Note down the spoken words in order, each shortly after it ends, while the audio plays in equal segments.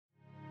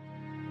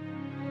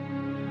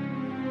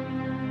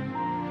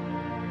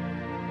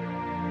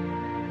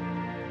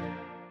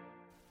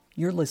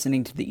You're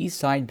listening to the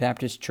Eastside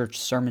Baptist Church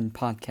Sermon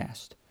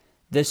Podcast.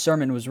 This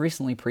sermon was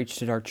recently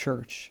preached at our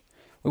church.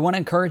 We want to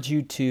encourage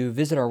you to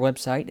visit our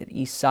website at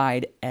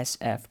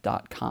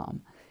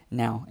eastsidesf.com.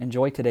 Now,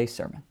 enjoy today's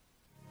sermon.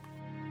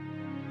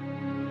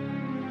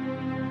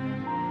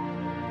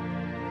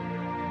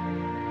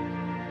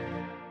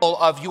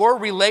 Of your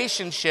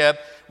relationship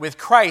with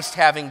Christ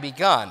having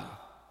begun.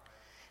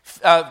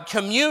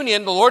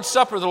 Communion, the Lord's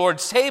Supper, the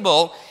Lord's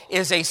table,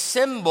 is a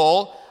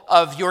symbol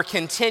of your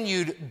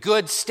continued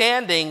good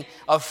standing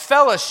of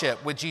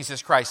fellowship with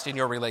Jesus Christ in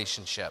your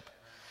relationship.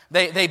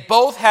 They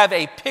both have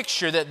a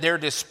picture that they're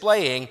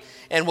displaying,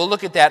 and we'll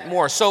look at that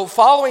more. So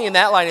following in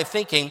that line of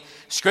thinking,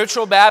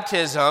 scriptural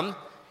baptism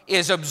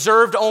is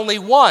observed only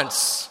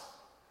once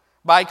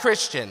by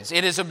Christians.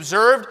 It is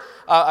observed,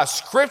 a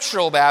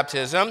scriptural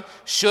baptism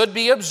should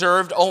be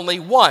observed only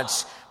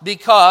once.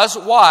 Because,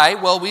 why?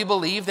 Well, we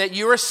believe that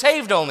you are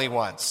saved only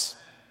once.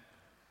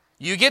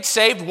 You get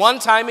saved one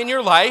time in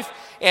your life,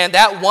 and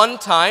that one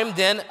time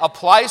then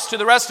applies to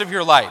the rest of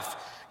your life.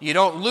 You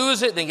don't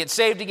lose it, then get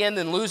saved again,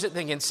 then lose it,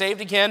 then get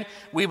saved again.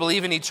 We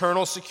believe in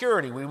eternal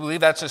security. We believe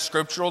that's a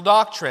scriptural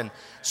doctrine.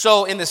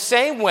 So in the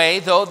same way,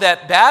 though,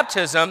 that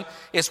baptism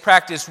is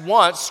practiced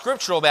once,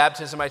 scriptural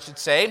baptism, I should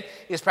say,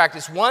 is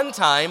practiced one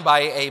time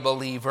by a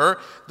believer,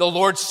 the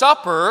Lord's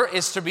Supper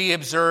is to be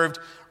observed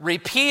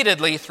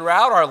repeatedly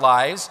throughout our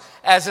lives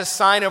as a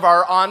sign of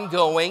our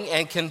ongoing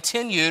and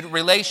continued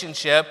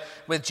relationship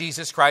with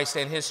Jesus Christ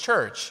and His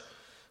church.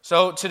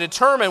 So to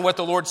determine what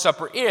the Lord's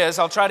Supper is,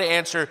 I'll try to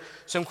answer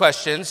some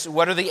questions.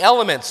 What are the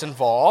elements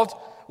involved?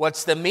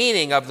 What's the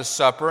meaning of the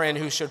supper, and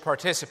who should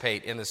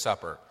participate in the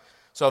supper?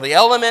 So the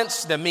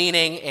elements, the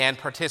meaning, and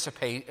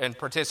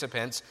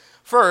participants.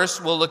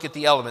 First, we'll look at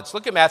the elements.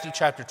 Look at Matthew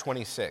chapter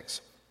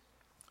 26.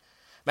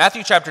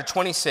 Matthew chapter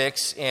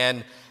 26,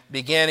 and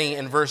beginning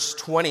in verse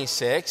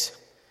 26.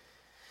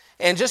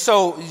 And just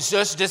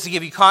to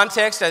give you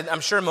context, I'm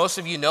sure most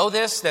of you know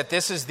this, that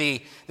this is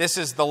the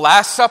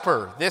Last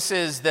Supper. This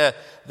is the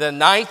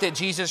night that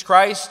Jesus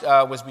Christ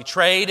was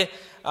betrayed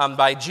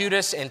by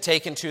Judas and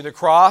taken to the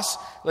cross.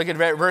 Look at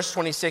verse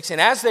 26.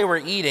 And as they were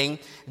eating,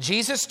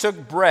 Jesus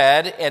took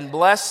bread and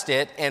blessed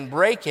it and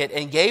brake it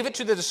and gave it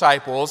to the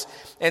disciples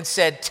and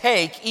said,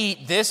 "Take,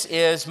 eat, this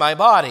is my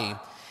body."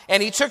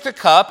 And he took the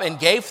cup and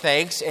gave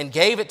thanks and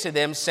gave it to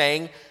them,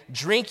 saying,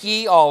 "Drink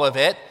ye all of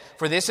it,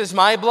 for this is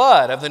my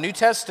blood of the New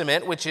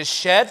Testament, which is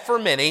shed for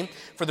many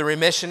for the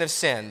remission of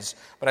sins.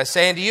 But I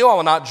say unto you, I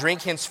will not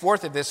drink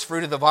henceforth of this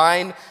fruit of the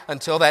vine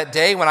until that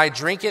day when I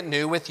drink it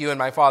new with you in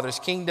my Father's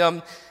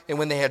kingdom." And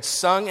when they had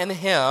sung an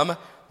hymn,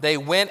 they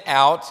went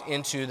out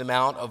into the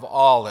Mount of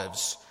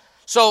Olives.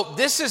 So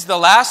this is the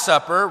Last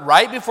Supper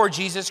right before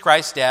Jesus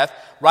Christ's death,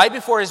 right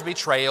before His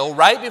betrayal,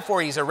 right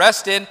before He's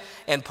arrested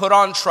and put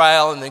on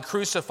trial and then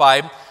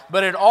crucified.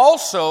 But it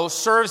also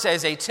serves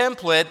as a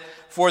template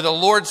for the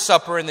Lord's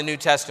Supper in the New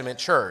Testament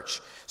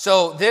church.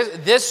 So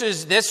this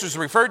was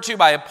referred to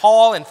by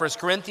Paul in 1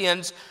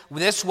 Corinthians.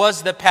 This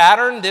was the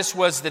pattern, this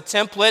was the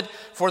template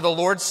for the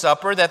Lord's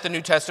Supper that the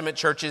New Testament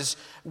churches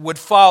would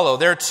follow.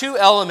 There are two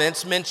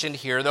elements mentioned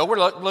here, though.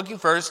 We're looking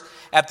first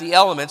at the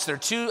elements. There are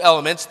two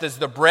elements. There's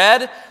the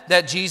bread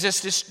that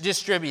Jesus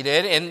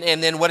distributed,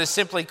 and then what is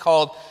simply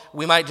called,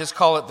 we might just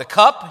call it the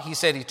cup. He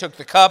said he took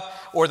the cup,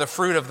 or the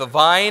fruit of the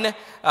vine.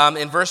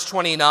 In verse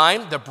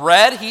 29, the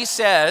bread, he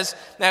says,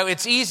 now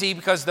it's easy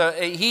because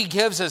he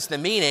gives us the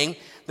meaning.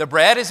 The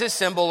bread is a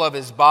symbol of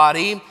His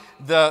body.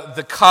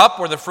 The cup,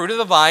 or the fruit of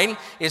the vine,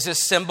 is a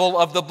symbol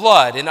of the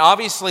blood. And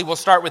obviously, we'll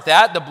start with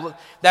that.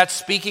 That's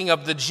speaking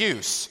of the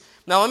juice.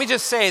 Now, let me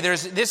just say,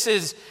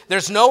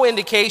 there's no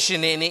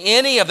indication in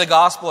any of the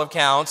gospel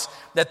accounts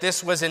that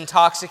this was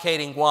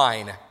intoxicating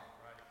wine.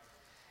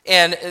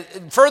 And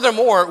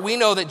furthermore, we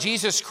know that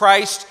Jesus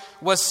Christ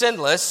was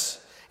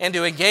sinless, and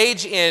to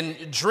engage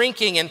in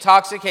drinking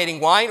intoxicating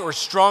wine or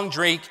strong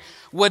drink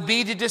would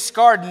be to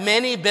discard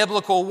many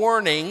biblical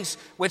warnings,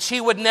 which He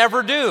would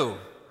never do.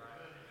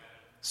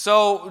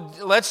 So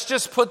let's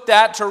just put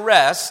that to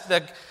rest.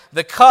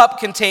 The cup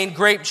contained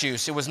grape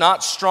juice. It was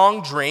not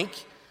strong drink.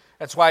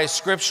 That's why a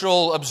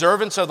scriptural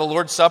observance of the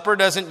Lord's Supper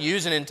doesn't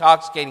use an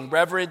intoxicating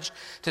beverage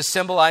to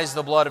symbolize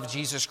the blood of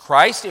Jesus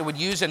Christ. It would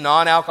use a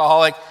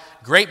non-alcoholic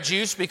grape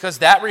juice because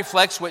that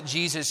reflects what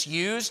Jesus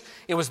used.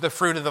 It was the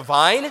fruit of the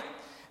vine.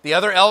 The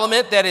other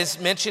element that is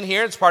mentioned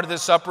here as part of the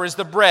supper is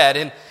the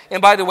bread.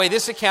 And by the way,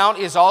 this account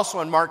is also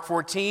in Mark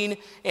 14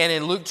 and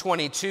in Luke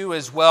 22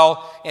 as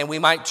well. And we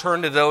might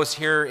turn to those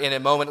here in a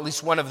moment, at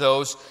least one of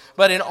those.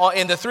 But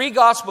in the three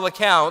gospel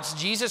accounts,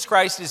 Jesus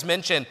Christ is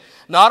mentioned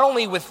not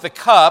only with the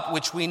cup,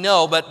 which we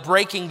know, but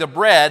breaking the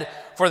bread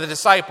for the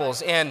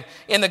disciples. And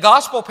in the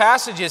gospel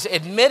passages,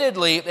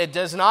 admittedly, it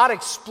does not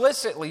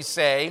explicitly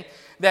say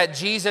that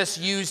Jesus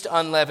used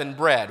unleavened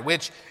bread,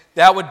 which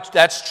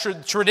that's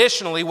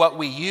traditionally what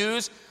we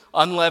use,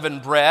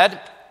 unleavened bread.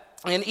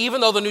 And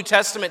even though the New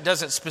Testament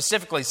doesn't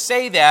specifically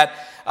say that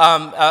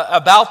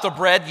about the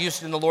bread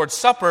used in the Lord's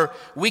Supper,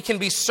 we can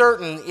be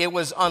certain it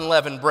was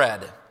unleavened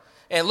bread.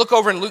 And look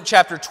over in Luke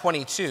chapter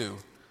 22.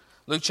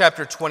 Luke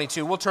chapter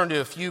 22. We'll turn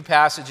to a few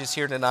passages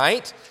here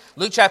tonight.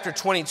 Luke chapter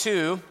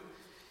 22,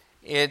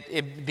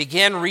 it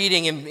began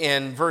reading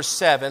in verse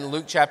 7.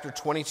 Luke chapter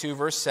 22,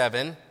 verse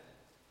 7.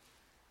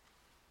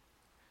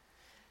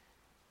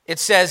 It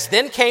says,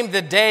 "Then came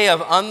the day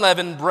of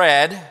unleavened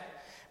bread,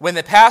 when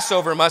the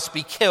Passover must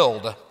be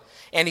killed.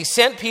 And he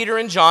sent Peter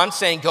and John,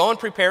 saying, Go and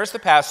prepare us the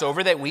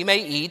Passover, that we may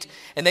eat.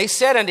 And they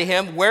said unto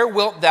him, Where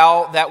wilt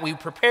thou that we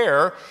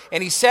prepare?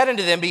 And he said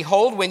unto them,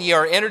 Behold, when ye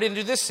are entered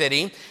into the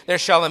city, there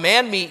shall a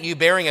man meet you,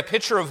 bearing a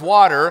pitcher of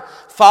water.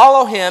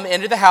 Follow him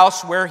into the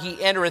house where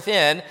he entereth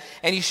in.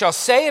 And ye shall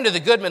say unto the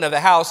goodman of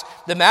the house,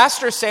 The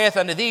master saith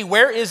unto thee,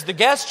 Where is the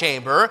guest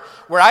chamber,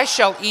 where I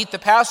shall eat the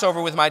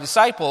Passover with my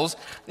disciples?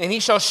 And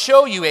he shall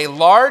show you a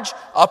large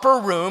upper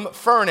room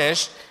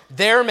furnished.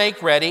 There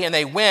make ready. And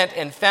they went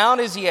and found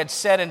as he had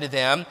said unto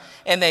them,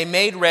 and they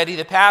made ready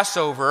the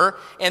Passover.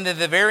 And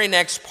the very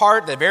next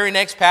part, the very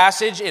next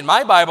passage, in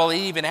my Bible, it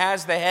even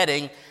has the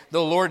heading,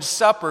 the Lord's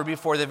Supper,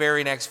 before the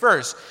very next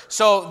verse.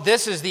 So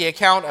this is the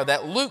account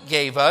that Luke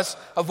gave us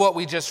of what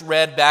we just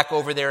read back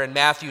over there in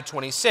Matthew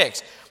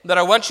 26. But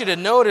I want you to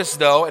notice,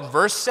 though, in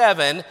verse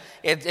 7,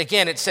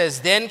 it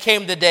says, Then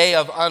came the day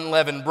of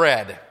unleavened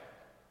bread.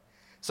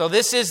 So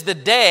this is the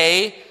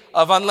day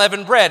of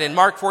unleavened bread. In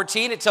Mark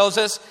 14, it tells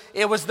us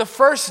it was the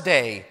first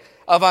day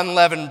of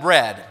unleavened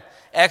bread.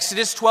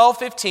 Exodus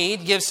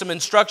 12:15 gives some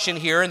instruction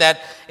here that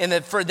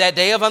for that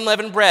day of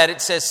unleavened bread, it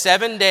says,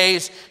 7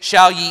 days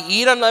shall ye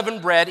eat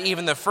unleavened bread,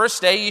 even the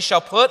first day ye shall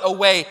put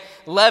away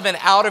leaven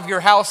out of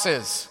your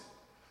houses.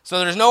 So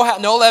there's no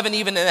leaven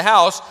even in the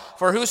house,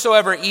 for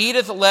whosoever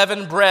eateth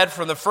leavened bread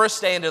from the first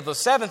day until the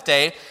seventh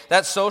day,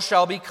 that so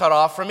shall be cut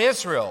off from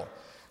Israel.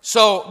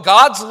 So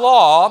God's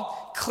law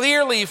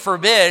clearly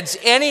forbids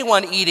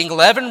anyone eating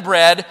leavened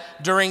bread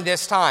during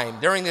this time,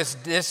 during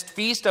this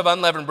feast of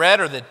unleavened bread,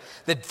 or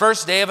the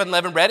first day of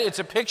unleavened bread. It's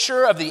a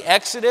picture of the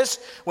Exodus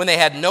when they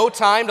had no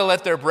time to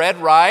let their bread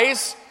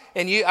rise.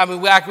 And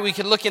we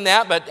could look in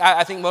that, but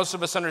I think most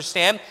of us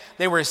understand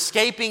they were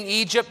escaping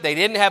Egypt. They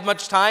didn't have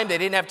much time. They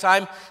didn't have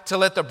time to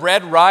let the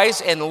bread rise.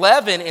 And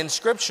leaven in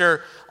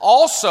Scripture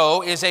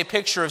also is a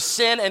picture of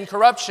sin and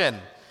corruption.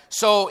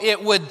 So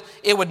it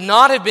would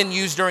not have been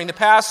used during the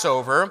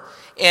Passover.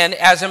 And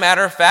as a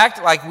matter of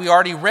fact, like we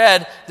already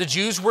read, the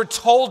Jews were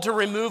told to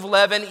remove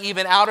leaven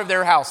even out of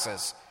their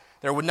houses.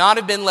 There would not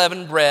have been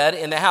leavened bread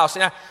in the house.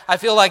 And I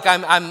feel like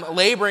I'm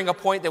laboring a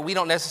point that we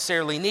don't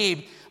necessarily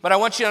need, but I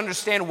want you to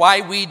understand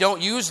why we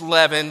don't use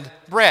leavened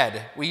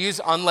bread. We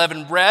use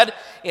unleavened bread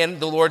in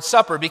the Lord's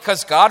Supper,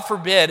 because God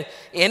forbid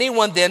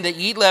anyone then to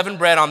eat leavened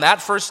bread on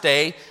that first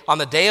day, on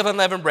the day of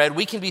unleavened bread.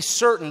 We can be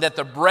certain that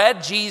the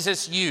bread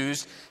Jesus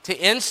used to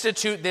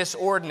institute this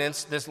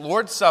ordinance, this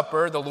Lord's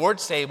Supper, the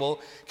Lord's table,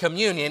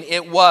 communion,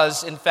 it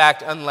was in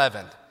fact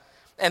unleavened.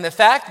 And the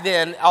fact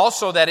then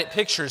also that it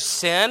pictures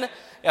sin.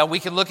 We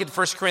can look at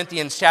 1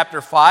 Corinthians chapter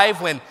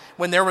 5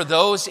 when there were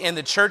those in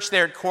the church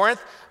there at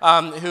Corinth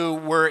who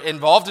were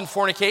involved in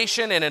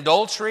fornication and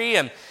adultery,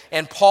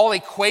 and Paul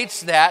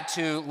equates that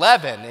to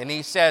leaven. And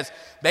he says,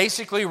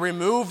 basically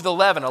remove the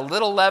leaven. A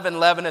little leaven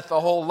leaveneth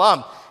the whole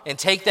lump. And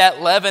take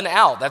that leaven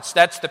out.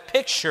 That's the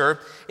picture.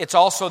 It's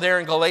also there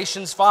in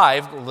Galatians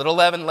 5. Little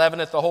leaven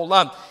leaveneth the whole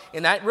lump.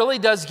 And that really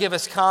does give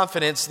us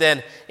confidence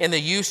then in the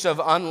use of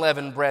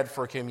unleavened bread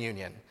for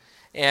communion.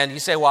 And you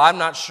say, well, I'm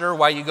not sure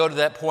why you go to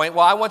that point.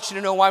 Well, I want you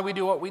to know why we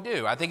do what we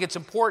do. I think it's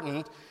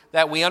important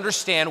that we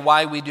understand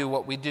why we do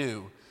what we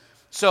do.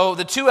 So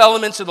the two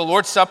elements of the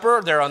Lord's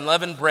Supper, they're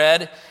unleavened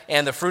bread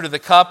and the fruit of the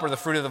cup, or the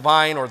fruit of the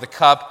vine, or the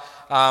cup,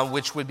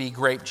 which would be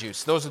grape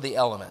juice. Those are the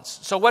elements.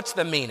 So what's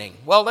the meaning?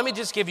 Well, let me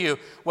just give you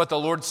what the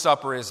Lord's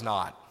Supper is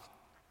not.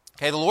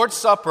 Okay, the Lord's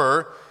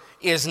Supper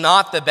is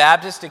not the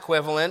Baptist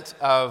equivalent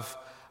of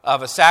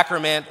a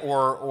sacrament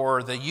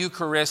or the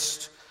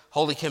Eucharist,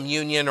 Holy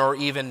Communion, or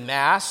even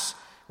Mass,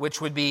 which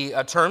would be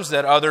terms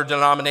that other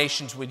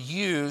denominations would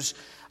use.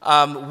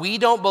 We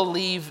don't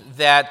believe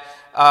that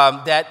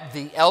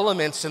the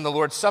elements in the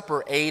Lord's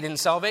Supper aid in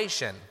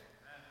salvation.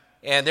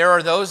 And there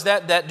are those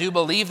that do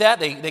believe that.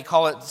 They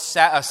call it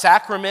a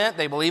sacrament.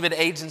 They believe it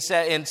aids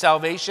in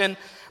salvation.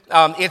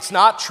 It's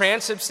not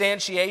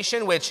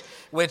transubstantiation, which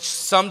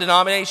some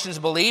denominations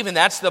believe, and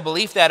that's the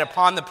belief that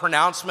upon the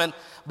pronouncement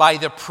by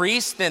the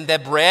priest, then the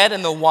bread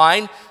and the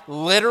wine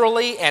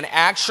literally and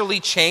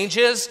actually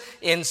changes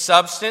in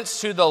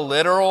substance to the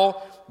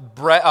literal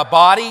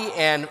body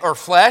or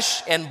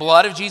flesh and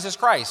blood of Jesus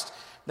Christ.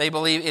 They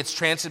believe it's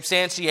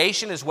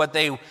transubstantiation is what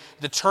the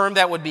term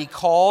that would be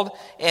called,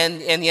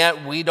 and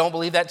yet we don't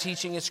believe that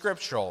teaching is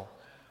scriptural.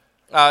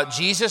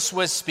 Jesus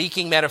was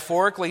speaking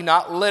metaphorically,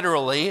 not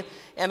literally,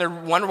 and the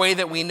one way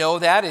that we know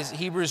that is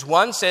Hebrews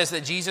 1 says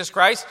that Jesus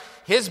Christ,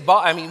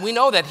 we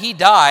know that he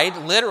died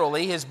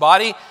literally. His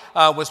body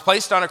was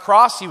placed on a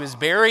cross. He was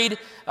buried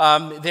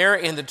there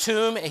in the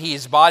tomb.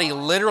 His body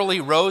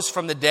literally rose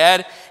from the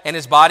dead, and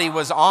his body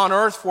was on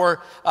earth for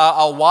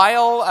a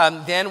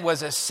while, then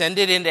was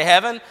ascended into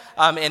heaven.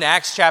 In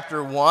Acts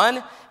chapter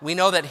 1, we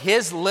know that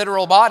his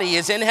literal body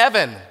is in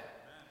heaven.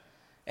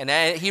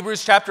 And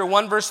Hebrews chapter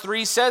 1 verse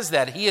 3 says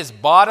that he is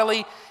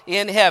bodily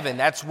in heaven.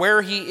 That's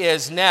where he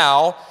is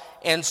now.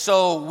 And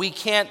so we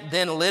can't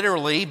then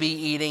literally be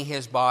eating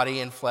his body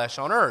and flesh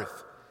on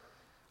earth.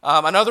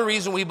 Another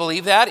reason we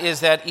believe that is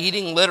that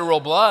eating literal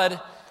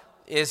blood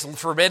is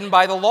forbidden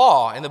by the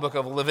law in the book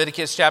of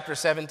Leviticus chapter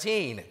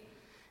 17.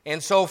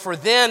 And so for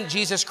then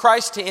Jesus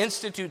Christ to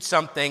institute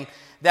something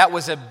that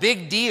was a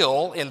big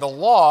deal in the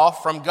law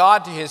from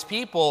God to his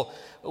people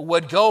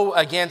would go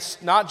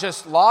against not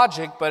just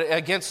logic, but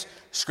against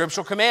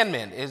scriptural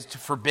commandment. Is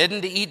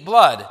forbidden to eat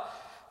blood.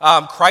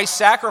 Christ's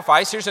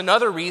sacrifice, here's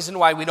another reason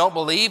why we don't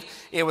believe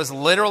it was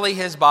literally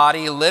his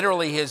body,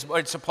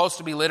 it's supposed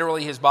to be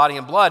literally his body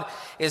and blood,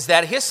 is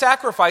that his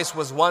sacrifice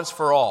was once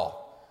for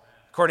all,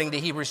 according to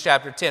Hebrews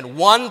chapter 10.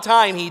 One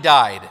time he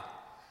died.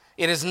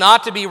 It is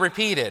not to be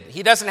repeated.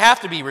 He doesn't have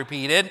to be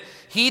repeated.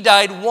 He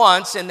died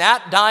once, and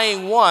that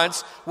dying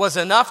once was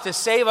enough to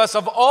save us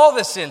of all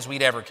the sins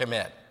we'd ever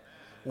commit.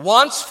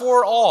 Once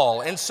for all.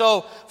 And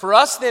so for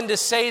us then to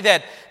say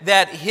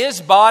that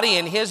his body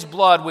and his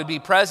blood would be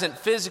present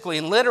physically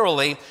and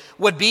literally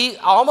would be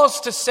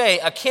almost to say,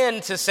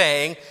 akin to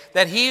saying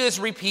that he is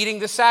repeating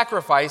the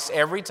sacrifice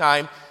every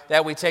time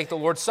that we take the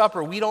Lord's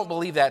Supper. We don't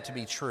believe that to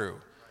be true.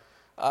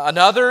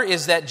 Another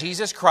is that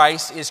Jesus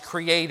Christ is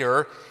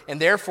creator and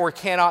therefore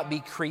cannot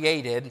be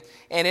created.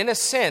 And in a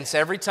sense,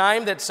 every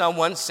time that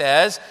someone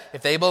says,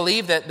 if they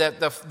believe that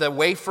the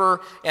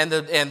wafer and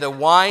the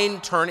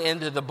wine turn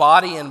into the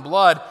body and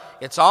blood,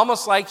 it's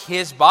almost like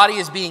his body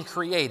is being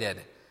created.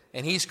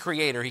 And he's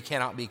creator, he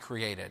cannot be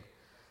created.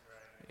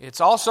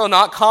 It's also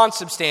not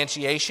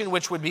consubstantiation,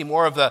 which would be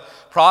more of the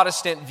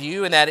Protestant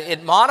view, in that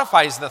it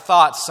modifies the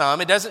thought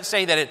some. It doesn't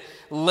say that it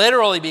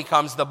literally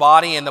becomes the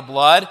body and the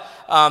blood,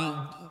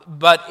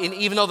 but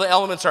even though the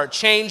elements are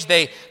changed,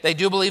 they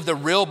do believe the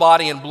real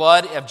body and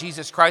blood of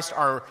Jesus Christ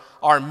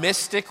are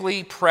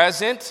mystically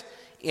present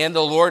in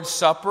the Lord's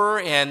Supper,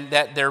 and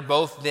that they're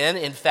both then,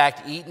 in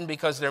fact, eaten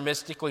because they're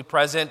mystically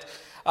present.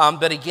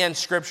 But again,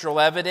 scriptural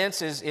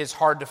evidence is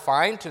hard to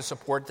find to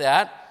support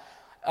that.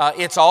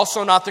 It's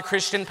also not the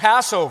Christian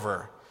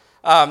Passover.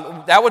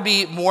 That would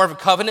be more of a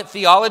covenant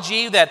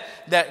theology.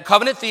 That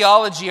covenant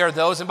theology are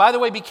those, and by the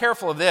way, be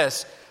careful of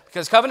this,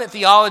 because covenant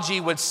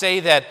theology would say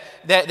that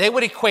they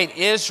would equate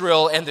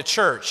Israel and the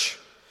church.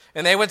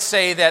 And they would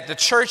say that the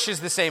church is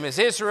the same as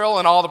Israel,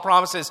 and all the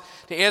promises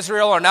to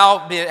Israel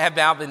have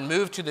now been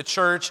moved to the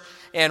church.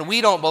 And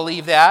we don't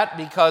believe that,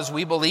 because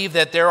we believe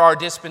that there are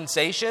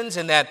dispensations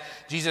and that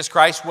Jesus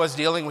Christ was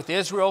dealing with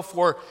Israel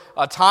for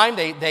a time.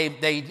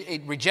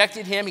 They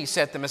rejected him. He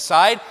set them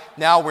aside.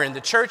 Now we're in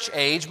the church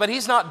age, but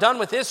he's not done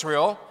with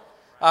Israel.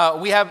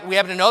 We have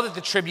to know that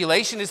the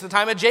tribulation is the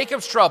time of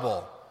Jacob's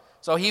trouble.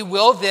 So he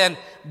will then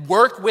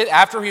work with,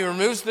 after he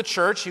removes the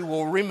church, he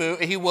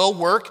will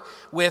work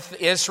with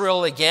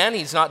Israel again.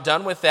 He's not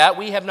done with that.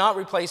 We have not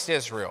replaced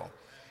Israel.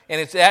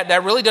 And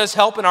that really does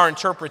help in our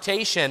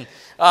interpretation.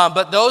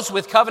 But those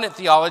with covenant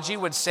theology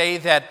would say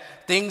that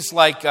things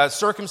like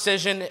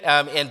circumcision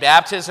and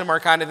baptism are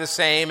kind of the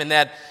same, and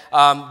that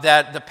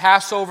the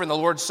Passover and the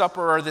Lord's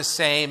Supper are the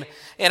same.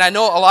 And I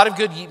know a lot of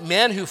good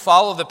men who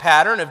follow the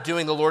pattern of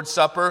doing the Lord's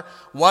Supper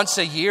once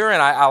a year,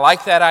 and I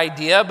like that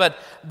idea, but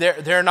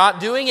they're not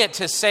doing it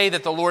to say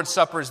that the Lord's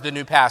Supper is the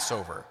new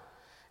Passover.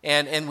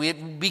 And we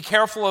be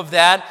careful of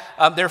that.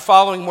 They're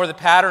following more the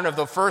pattern of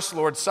the first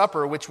Lord's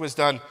Supper, which was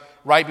done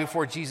right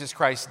before Jesus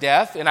Christ's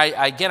death. And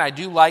I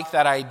do like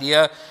that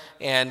idea,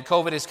 and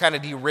COVID has kind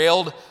of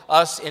derailed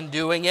us in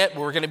doing it.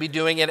 We're going to be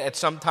doing it at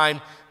some time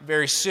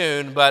very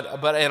soon,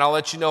 but and I'll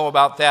let you know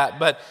about that.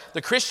 But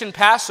the Christian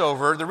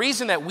Passover, the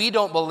reason that we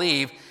don't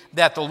believe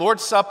that the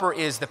Lord's Supper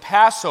is the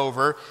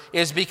Passover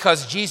is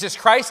because Jesus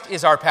Christ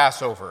is our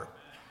Passover.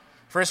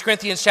 1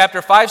 Corinthians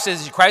chapter 5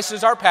 says Christ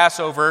is our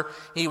Passover.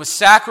 He was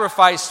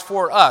sacrificed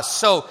for us.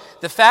 So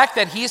the fact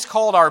that he's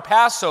called our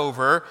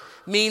Passover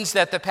means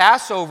that the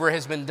Passover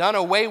has been done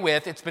away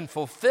with. It's been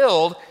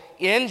fulfilled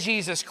in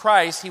Jesus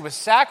Christ. He was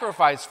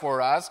sacrificed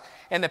for us,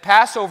 and the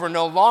Passover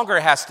no longer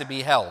has to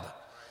be held.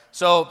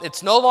 So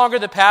it's no longer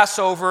the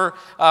Passover,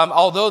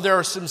 although there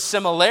are some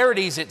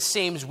similarities, it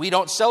seems. We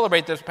don't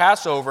celebrate this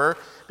Passover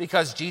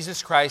because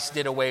Jesus Christ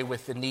did away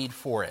with the need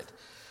for it.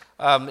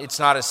 It's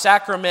not a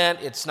sacrament.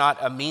 It's not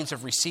a means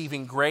of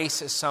receiving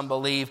grace, as some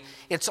believe.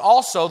 It's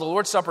also, the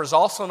Lord's Supper is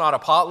also not a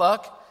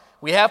potluck.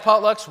 We have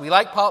potlucks. We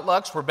like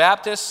potlucks. We're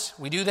Baptists.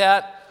 We do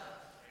that.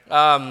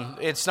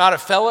 It's not a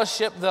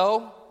fellowship,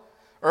 though.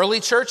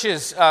 Early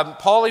churches,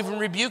 Paul even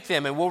rebuked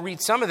them, and we'll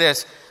read some of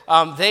this.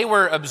 They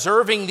were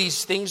observing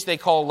these things they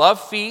call love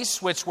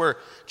feasts, which were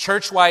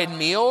church-wide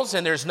meals,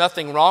 and there's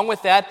nothing wrong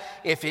with that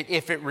if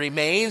it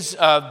remains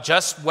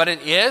just what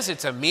it is.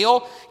 It's a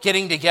meal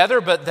getting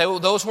together, but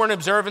those weren't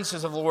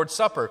observances of the Lord's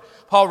Supper.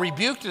 Paul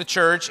rebuked the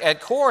church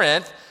at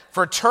Corinth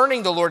for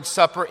turning the Lord's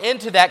Supper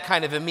into that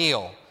kind of a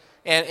meal.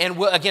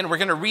 And again, we're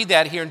going to read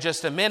that here in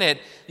just a minute.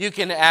 You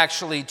can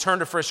actually turn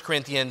to 1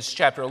 Corinthians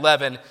chapter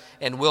 11,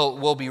 and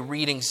we'll be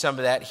reading some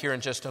of that here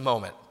in just a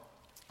moment.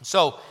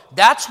 So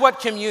that's what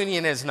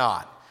communion is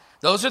not.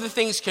 Those are the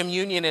things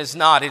communion is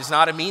not. It is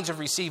not a means of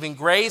receiving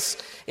grace.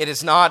 It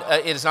is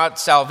not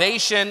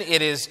salvation.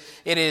 It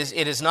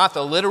is not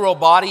the literal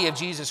body of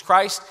Jesus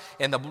Christ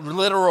and the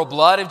literal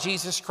blood of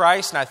Jesus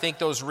Christ. And I think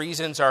those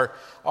reasons are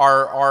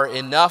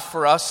enough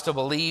for us to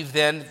believe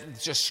then,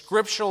 just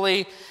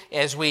scripturally,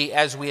 as we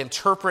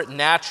interpret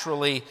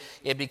naturally,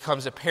 it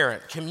becomes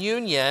apparent.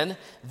 Communion,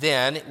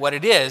 then, what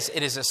it is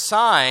a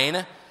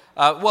sign,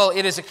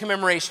 it is a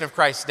commemoration of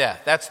Christ's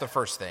death. That's the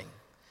first thing.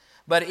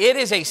 But it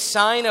is a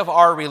sign of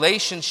our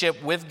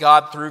relationship with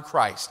God through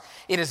Christ.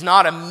 It is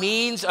not a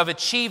means of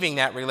achieving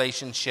that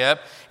relationship.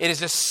 It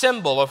is a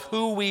symbol of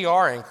who we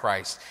are in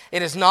Christ.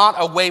 It is not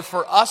a way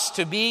for us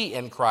to be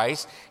in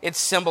Christ. It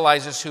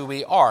symbolizes who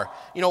we are.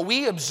 You know,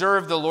 we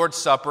observe the Lord's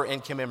Supper in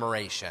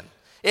commemoration.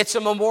 It's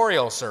a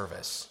memorial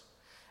service.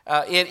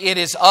 It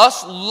is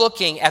us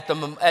looking at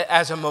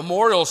as a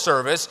memorial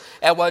service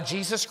at what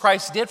Jesus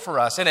Christ did for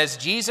us. And as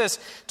Jesus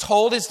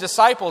told his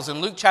disciples in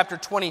Luke chapter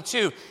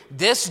 22,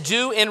 this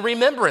do in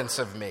remembrance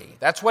of me.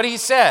 That's what he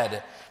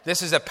said.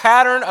 This is a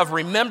pattern of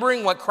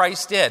remembering what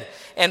Christ did.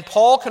 And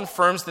Paul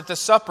confirms that the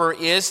supper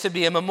is to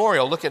be a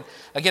memorial. Look at,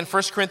 again,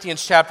 1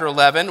 Corinthians chapter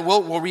 11.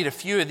 We'll read a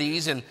few of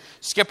these and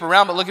skip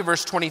around, but look at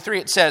verse 23.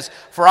 It says,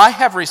 "For I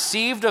have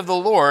received of the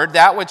Lord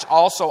that which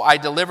also I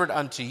delivered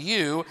unto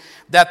you,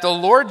 that the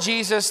Lord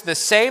Jesus, the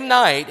same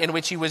night in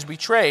which he was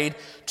betrayed,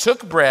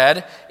 took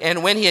bread,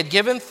 and when he had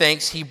given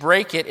thanks, he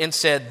brake it and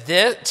said,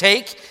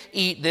 Take,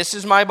 eat, this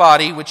is my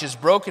body, which is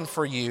broken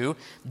for you.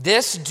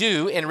 This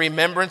do in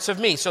remembrance of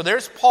me." So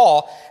there's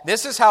Paul.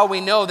 This is how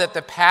we know that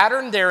the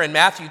pattern there in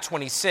Matthew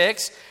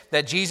 26,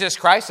 that Jesus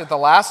Christ at the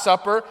Last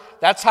Supper,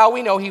 that's how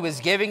we know he was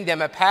giving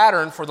them a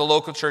pattern for the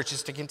local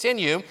churches to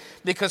continue,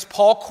 because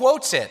Paul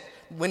quotes it.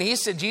 When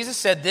Jesus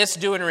said, "This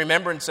do in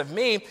remembrance of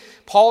me,"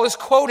 Paul is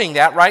quoting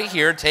that right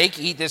here. "Take,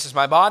 eat, this is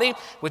my body,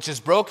 which is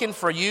broken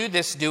for you.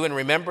 This do in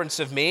remembrance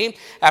of me.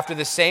 After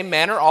the same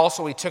manner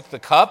also he took the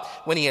cup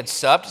when he had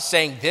supped,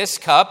 saying, This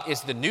cup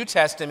is the New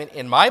Testament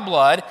in my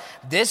blood.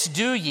 This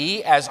do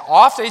ye as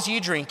oft as ye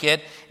drink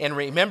it in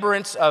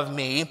remembrance of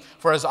me.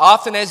 For as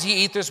often as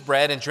ye eat this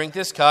bread and drink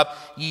this cup,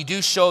 ye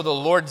do show the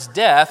Lord's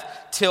death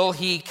till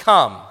he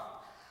come."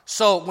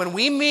 So when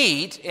we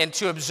meet and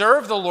to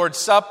observe the Lord's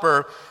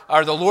Supper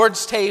or the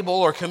Lord's table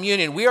or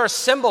communion, we are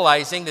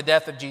symbolizing the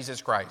death of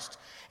Jesus Christ.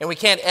 And we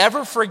can't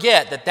ever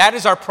forget that that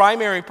is our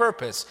primary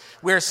purpose.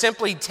 We are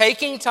simply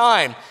taking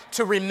time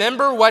to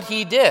remember what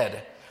he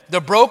did.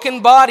 The broken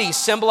body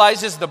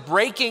symbolizes the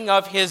breaking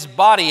of his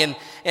body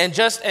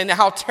and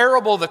how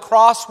terrible the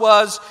cross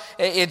was.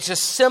 It's a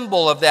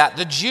symbol of that.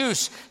 The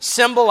juice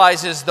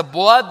symbolizes the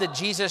blood that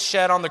Jesus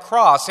shed on the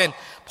cross. And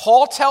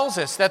Paul tells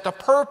us that the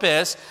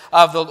purpose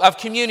of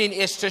communion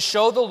is to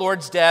show the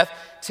Lord's death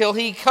till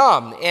he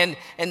come. And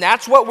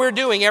that's what we're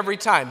doing every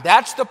time.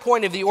 That's the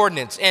point of the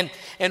ordinance.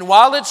 And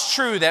while it's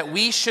true that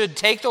we should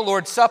take the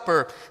Lord's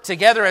Supper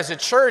together as a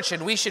church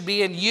and we should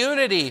be in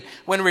unity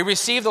when we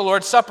receive the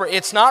Lord's Supper,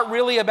 it's not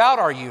really about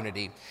our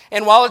unity.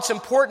 And while it's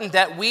important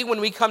that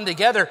when we come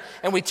together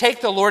and we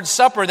take the Lord's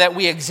Supper, that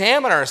we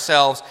examine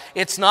ourselves,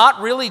 it's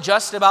not really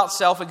just about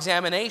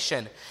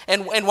self-examination.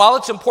 And while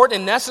it's important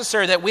and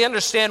necessary that we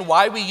understand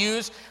why we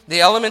use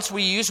the elements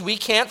we use, we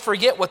can't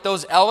forget what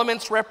those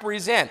elements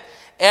represent.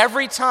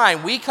 Every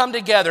time we come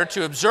together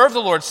to observe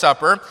the Lord's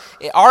Supper,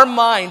 our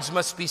minds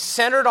must be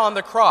centered on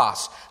the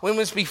cross. We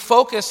must be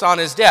focused on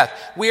his death.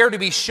 We are to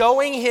be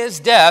showing his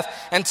death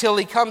until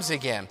he comes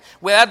again.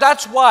 Well,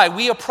 that's why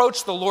we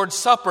approach the Lord's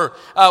Supper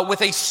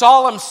with a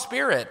solemn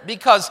spirit.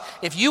 Because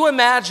if you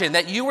imagine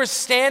that you were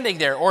standing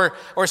there or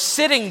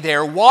sitting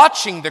there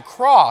watching the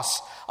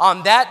cross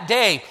on that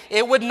day,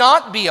 it would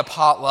not be a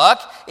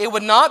potluck. It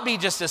would not be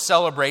just a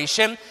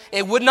celebration.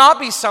 It would not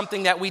be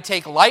something that we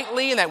take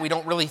lightly and that we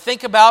don't really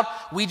think about.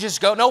 We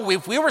just go, no,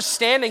 if we were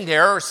standing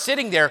there or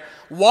sitting there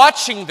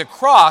watching the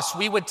cross,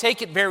 we would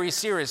take it very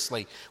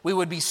seriously. We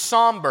would be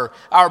somber.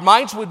 Our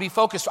minds would be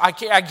focused.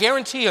 I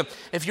guarantee you,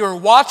 if you were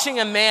watching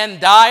a man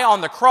die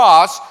on the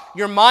cross,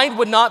 your mind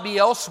would not be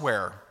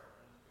elsewhere.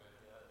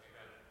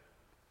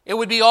 It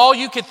would be all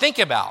you could think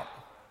about.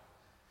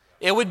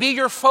 It would be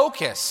your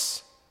focus.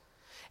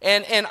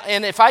 And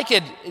if I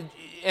could,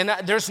 and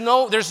there's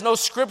no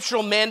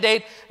scriptural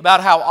mandate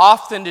about how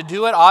often to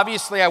do it.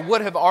 Obviously, I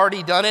would have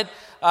already done it.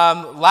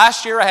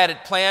 Last year, I had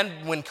it planned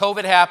when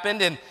COVID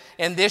happened,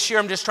 and this year,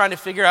 I'm just trying to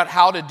figure out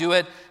how to do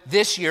it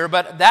this year.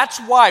 But that's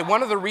why,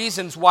 one of the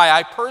reasons why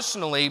I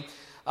personally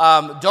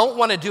don't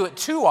want to do it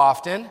too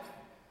often,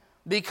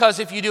 because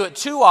if you do it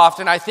too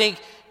often, I think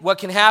what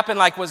can happen,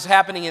 like was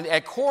happening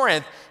at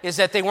Corinth, is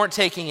that they weren't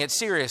taking it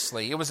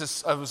seriously. It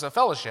was a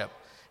fellowship.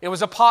 It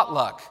was a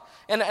potluck.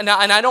 And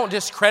I don't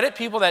discredit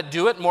people that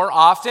do it more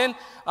often,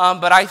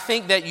 but I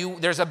think that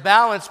there's a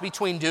balance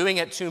between doing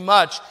it too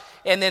much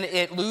and then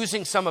it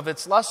losing some of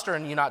its luster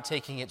and you not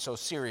taking it so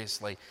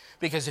seriously.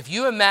 Because if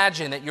you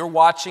imagine that you're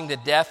watching the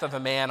death of a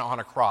man on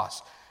a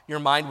cross, your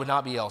mind would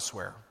not be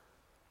elsewhere.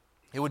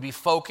 It would be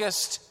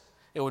focused.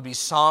 It would be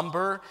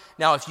somber.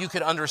 Now, if you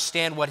could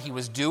understand what he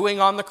was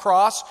doing on the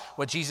cross,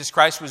 what Jesus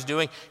Christ was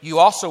doing, you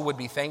also would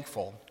be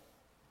thankful.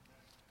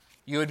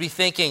 you would be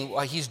thinking,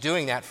 well, he's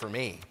doing that for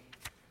me.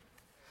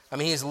 I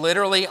mean, he's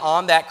literally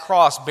on that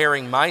cross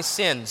bearing my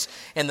sins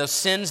and the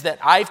sins that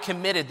I've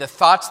committed, the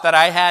thoughts that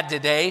I had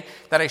today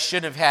that I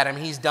shouldn't have had. I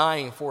mean, he's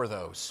dying for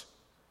those.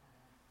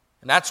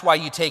 And that's why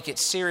you take it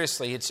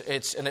seriously. It's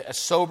a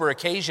sober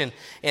occasion,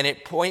 and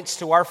it points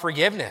to our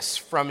forgiveness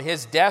from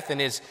his death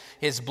and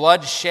his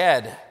blood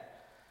shed.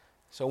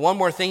 So one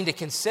more thing to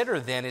consider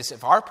then is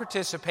if our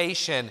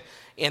participation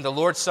in the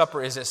Lord's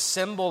Supper is a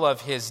symbol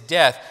of his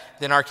death,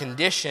 then our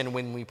condition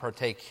when we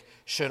partake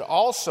should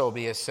also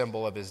be a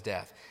symbol of his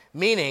death.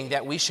 Meaning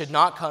that we should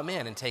not come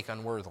in and take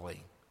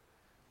unworthily.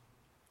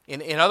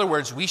 In other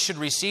words, we should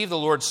receive the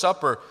Lord's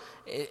Supper,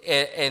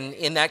 and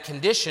in that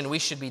condition, we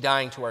should be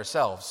dying to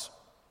ourselves,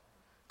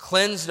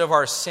 cleansed of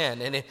our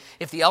sin. And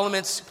if the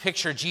elements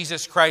picture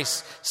Jesus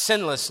Christ's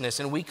sinlessness,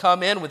 and we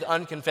come in with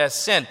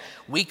unconfessed sin,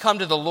 we come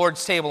to the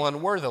Lord's table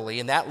unworthily,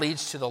 and that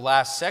leads to the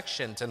last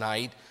section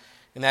tonight,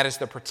 and that is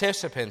the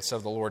participants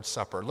of the Lord's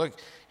Supper. Look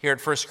here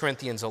at 1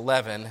 Corinthians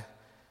 11,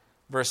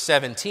 Verse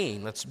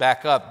 17, let's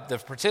back up. The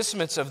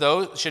participants of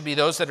those should be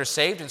those that are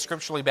saved and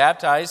scripturally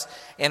baptized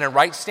and in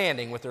right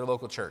standing with their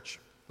local church.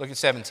 Look at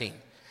 17.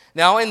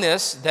 Now in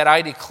this, that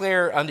I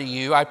declare unto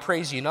you, I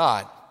praise you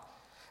not,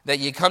 that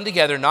ye come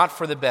together not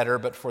for the better,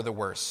 but for the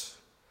worse.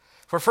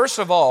 For first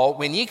of all,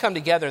 when ye come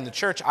together in the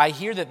church, I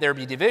hear that there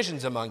be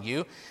divisions among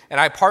you, and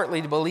I partly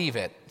believe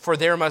it. For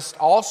there must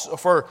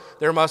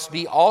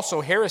be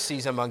also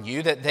heresies among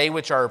you, that they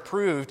which are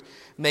approved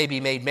may be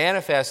made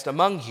manifest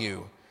among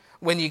you.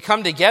 When you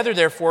come together,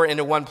 therefore,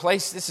 into one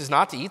place, this is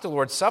not to eat the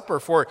Lord's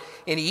Supper, for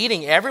in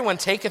eating everyone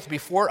taketh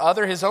before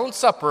other his own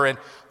supper, and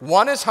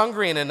one is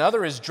hungry and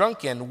another is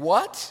drunken.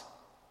 What?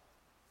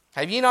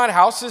 Have ye not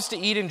houses to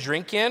eat and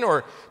drink in?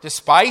 Or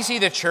despise ye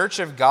the church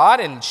of God,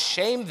 and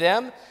shame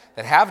them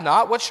that have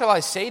not? What shall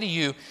I say to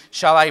you?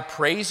 Shall I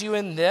praise you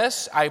in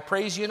this? I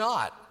praise you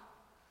not.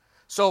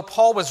 So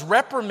Paul was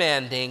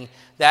reprimanding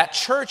that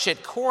church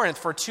at Corinth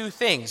for two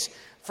things.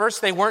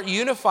 First, they weren't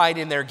unified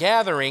in their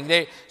gathering.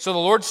 So the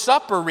Lord's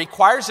Supper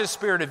requires a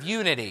spirit of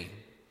unity.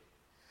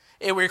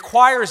 It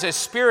requires a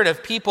spirit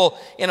of people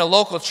in a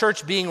local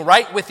church being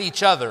right with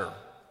each other,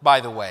 by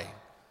the way.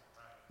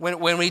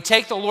 When we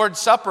take the Lord's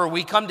Supper,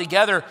 we come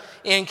together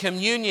in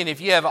communion. If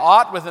you have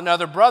aught with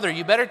another brother,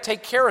 you better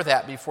take care of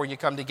that before you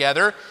come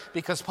together,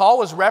 because Paul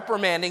was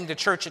reprimanding the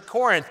church at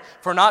Corinth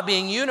for not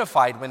being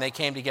unified when they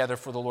came together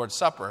for the Lord's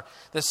Supper.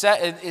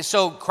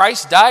 So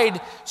Christ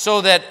died so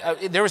that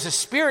there was a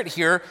spirit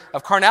here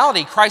of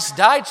carnality. Christ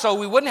died so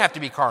we wouldn't have to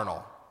be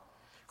carnal.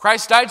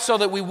 Christ died so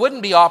that we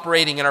wouldn't be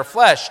operating in our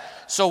flesh.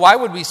 So why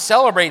would we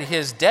celebrate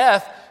his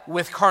death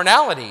with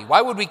carnality?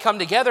 Why would we come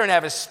together and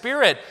have a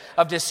spirit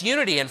of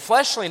disunity and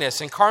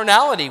fleshliness and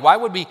carnality? Why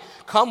would we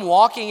come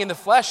walking in the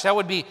flesh? That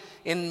would be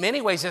in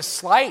many ways a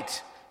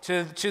slight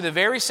to the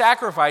very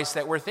sacrifice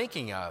that we're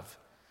thinking of.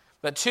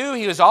 But two,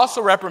 he was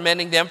also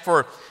reprimanding them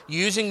for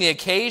using the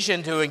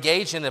occasion to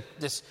engage in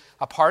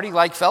a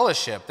party-like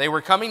fellowship. They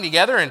were coming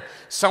together, and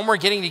some were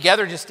getting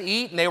together just to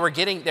eat, and they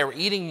were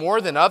eating more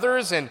than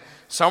others, and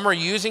some were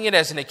using it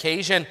as an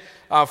occasion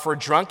for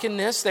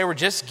drunkenness. They were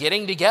just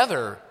getting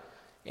together.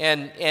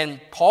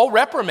 And Paul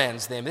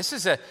reprimands them.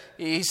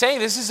 He's saying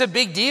this is a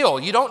big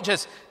deal. You don't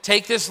just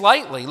take this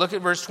lightly. Look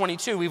at verse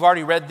 22. We've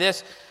already read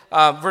this.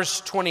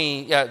 Verse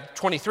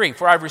 23.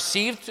 For I've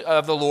received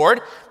of the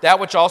Lord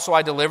that which also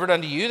I delivered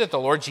unto you, that the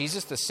Lord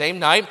Jesus, the same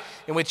night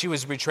in which he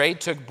was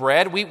betrayed, took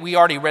bread. We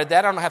already read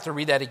that. I don't have to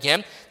read that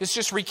again. This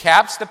just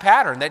recaps the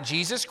pattern that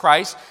Jesus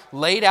Christ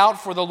laid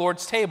out for the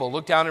Lord's table.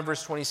 Look down in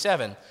verse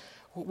 27.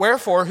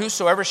 Wherefore,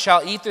 whosoever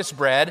shall eat this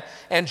bread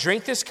and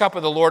drink this cup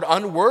of the Lord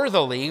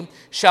unworthily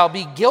shall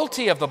be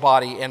guilty of the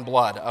body and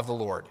blood of the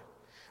Lord.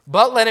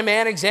 But let a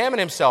man examine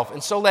himself,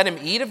 and so let him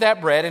eat of that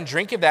bread and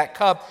drink of that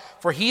cup.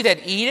 For he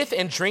that eateth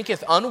and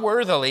drinketh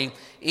unworthily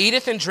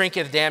eateth and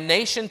drinketh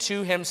damnation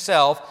to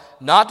himself,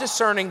 not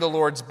discerning the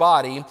Lord's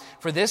body.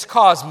 For this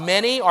cause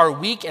many are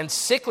weak and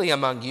sickly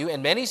among you,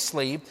 and many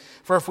sleep.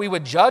 For if we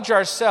would judge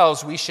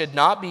ourselves, we should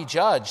not be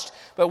judged.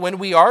 But when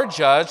we are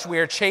judged, we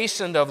are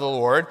chastened of the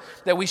Lord,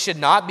 that we should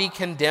not be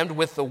condemned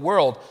with the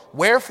world.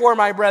 Wherefore,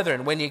 my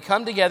brethren, when ye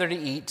come together to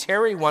eat,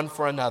 tarry one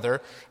for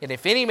another. And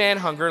if any man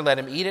hunger, let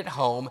him eat at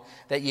home,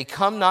 that ye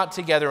come not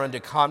together unto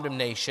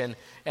condemnation.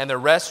 And the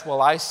rest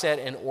will I set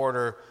in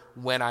order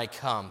when I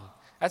come.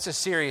 That's a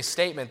serious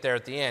statement there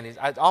at the end.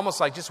 It's almost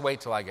like, just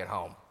wait till I get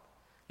home.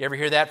 You ever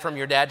hear that from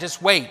your dad?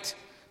 Just wait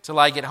till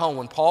I get home.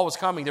 When Paul was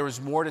coming, there was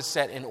more to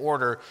set in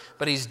order,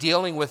 but he's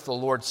dealing with the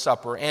Lord's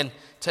Supper. And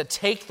to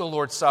take the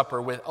Lord's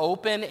Supper with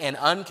open and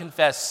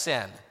unconfessed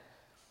sin,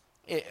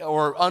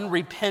 or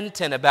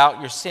unrepentant about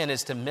your sin,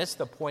 is to miss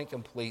the point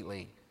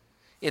completely.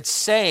 It's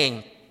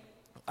saying,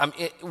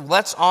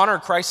 let's honor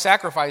Christ's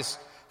sacrifice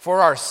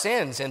for our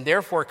sins and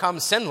therefore come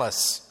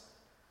sinless.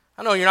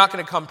 I know you're not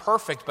going to come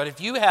perfect, but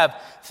if you have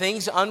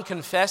things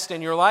unconfessed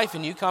in your life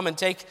and you come and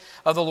take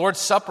of the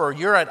Lord's Supper,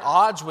 you're at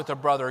odds with a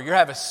brother, you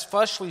have a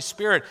fleshly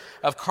spirit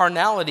of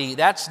carnality,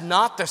 that's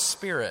not the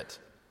spirit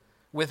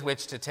with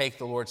which to take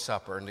the Lord's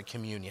Supper and the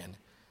communion.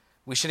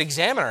 We should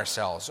examine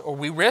ourselves, or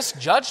we risk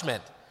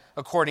judgment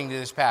according to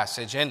this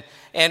passage.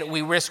 And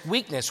we risk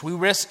weakness. We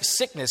risk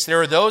sickness.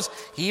 There are those,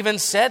 he even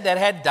said, that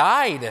had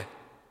died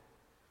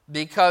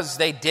because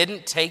they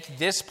didn't take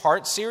this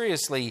part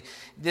seriously.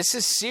 This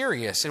is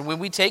serious. And when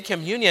we take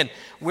communion,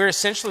 we're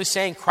essentially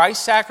saying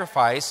Christ's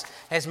sacrifice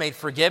has made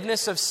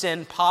forgiveness of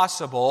sin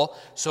possible,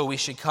 so we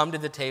should come to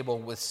the table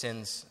with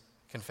sins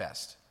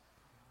confessed.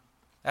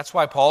 That's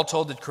why Paul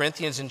told the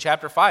Corinthians in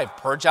chapter 5,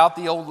 purge out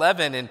the old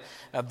leaven, and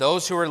of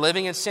those who are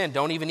living in sin,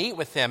 don't even eat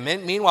with them.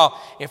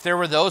 Meanwhile, if there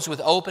were those with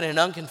open and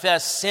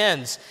unconfessed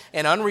sins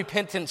and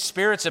unrepentant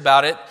spirits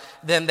about it,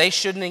 then they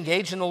shouldn't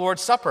engage in the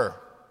Lord's Supper.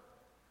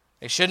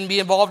 They shouldn't be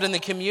involved in the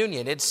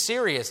communion. It's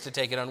serious to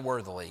take it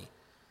unworthily.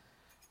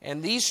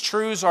 And these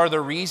truths are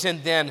the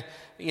reason then,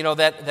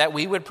 that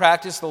we would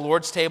practice the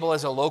Lord's table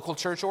as a local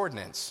church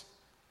ordinance.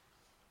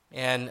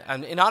 And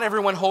not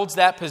everyone holds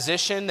that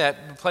position.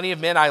 That plenty of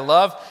men I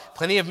love,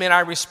 plenty of men I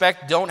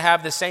respect don't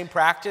have the same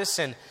practice.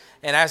 And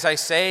as I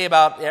say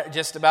about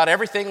just about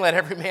everything, let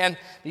every man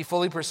be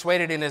fully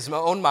persuaded in his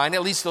own mind,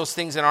 at least those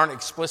things that aren't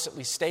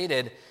explicitly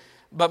stated.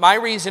 But my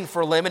reason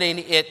for limiting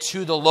it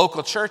to the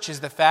local church is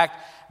the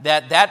fact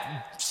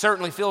that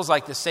certainly feels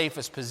like the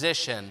safest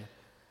position.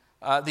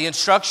 The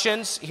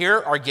instructions here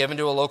are given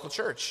to a local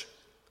church.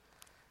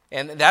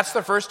 And that's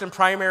the first and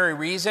primary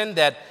reason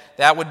that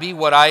would be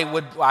what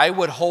I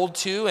would hold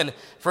to. And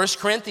 1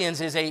 Corinthians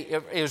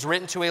is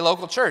written to a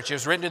local church. It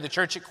was written to the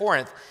church at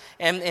Corinth.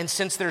 And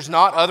since there's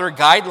not other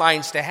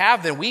guidelines to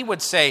have, then we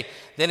would say,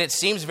 then it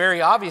seems very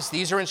obvious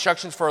these are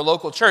instructions for a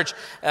local church.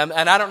 And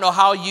I don't know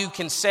how you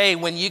can say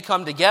when you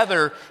come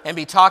together and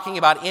be talking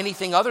about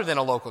anything other than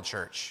a local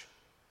church.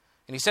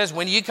 And he says,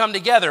 when you come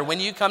together,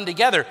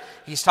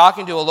 he's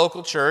talking to a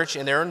local church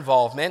and their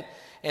involvement.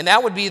 And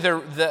that would be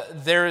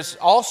there's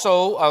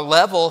also a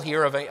level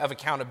here of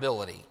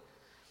accountability.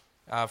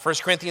 1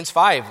 Corinthians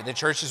 5, the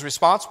church is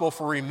responsible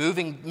for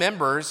removing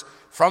members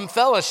from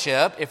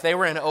fellowship if they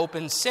were in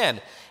open sin.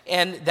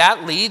 And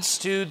that leads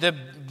to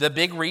the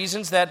big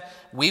reasons that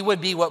we would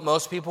be what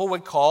most people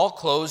would call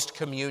closed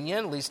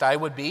communion, at least I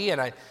would be,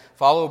 and I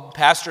follow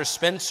Pastor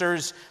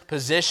Spencer's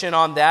position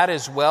on that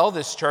as well.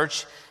 This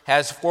church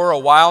has for a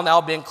while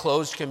now been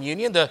closed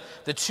communion. The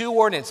two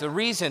ordinances, the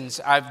reasons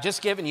I've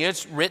just given you,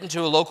 it's written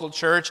to a local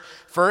church.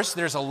 First,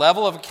 there's a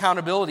level of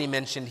accountability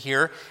mentioned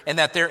here, and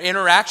that their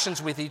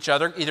interactions with each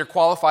other either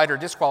qualified or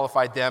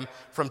disqualified them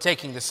from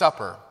taking the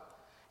supper.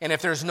 And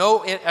if there's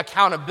no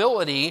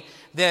accountability,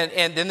 then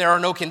there are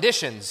no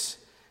conditions.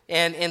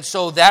 And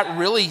so that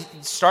really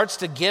starts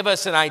to give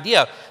us an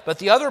idea. But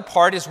the other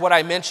part is what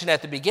I mentioned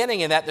at the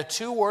beginning, and that the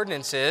two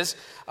ordinances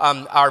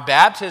are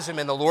baptism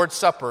and the Lord's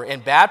Supper.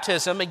 And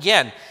baptism,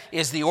 again,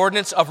 is the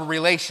ordinance of a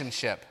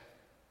relationship.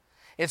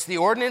 It's the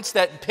ordinance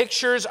that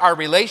pictures our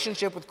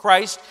relationship with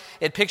Christ.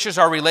 It pictures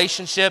our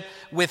relationship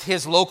with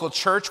His local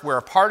church. We're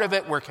a part of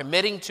it. We're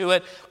committing to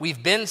it.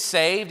 We've been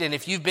saved. And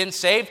if you've been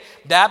saved,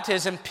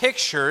 baptism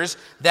pictures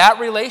that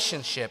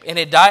relationship. And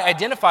it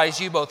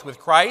identifies you both with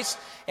Christ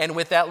and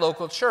with that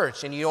local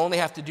church. And you only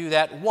have to do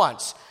that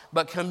once.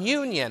 But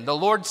communion, the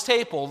Lord's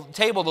table,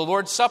 the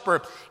Lord's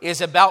Supper,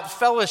 is about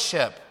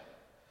fellowship.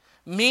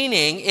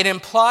 Meaning, it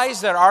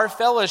implies that our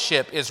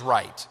fellowship is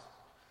right.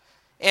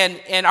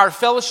 And our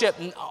fellowship,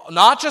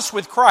 not just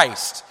with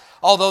Christ,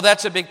 although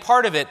that's a big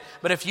part of it,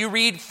 but if you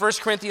read 1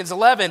 Corinthians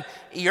 11,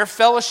 your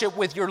fellowship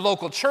with your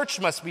local church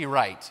must be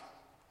right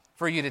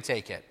for you to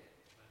take it.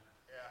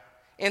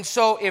 Yeah. And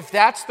so if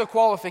that's the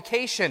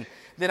qualification,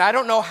 then I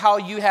don't know how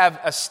you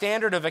have a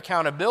standard of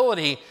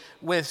accountability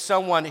with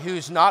someone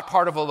who's not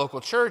part of a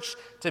local church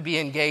to be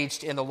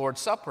engaged in the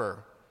Lord's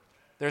Supper.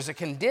 There's a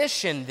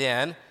condition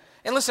then,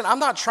 and listen, I'm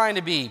not trying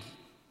to be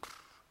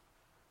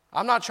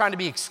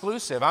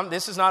exclusive.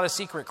 This is not a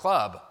secret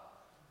club.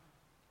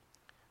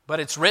 But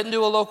it's written to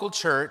a local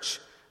church.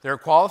 There are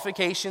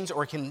qualifications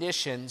or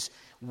conditions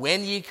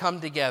when ye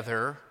come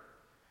together.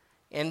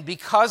 And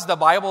because the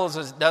Bible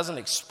doesn't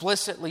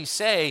explicitly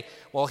say,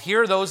 well,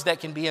 here are those that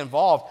can be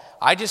involved,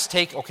 I just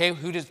take, okay,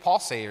 who does Paul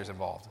say is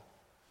involved?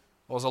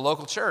 Well, it's a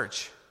local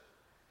church.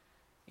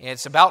 And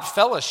it's about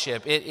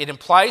fellowship. It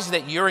implies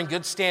that you're in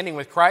good standing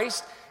with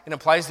Christ. It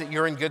implies that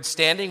you're in good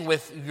standing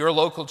with your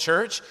local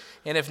church.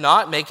 And if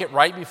not, make it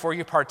right before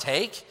you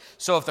partake.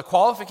 So if the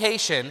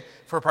qualification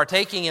for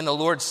partaking in the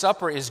Lord's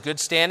Supper is good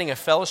standing of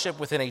fellowship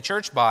within a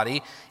church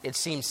body, it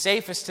seems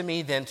safest to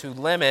me then to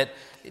limit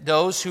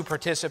those who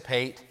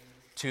participate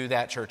to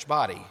that church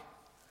body.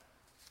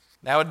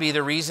 That would be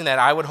the reason that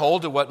I would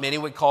hold to what many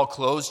would call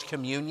closed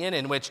communion,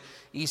 in which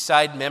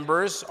Eastside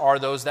members are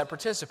those that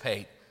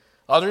participate.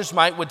 Others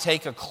would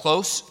take a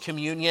close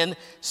communion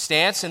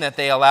stance in that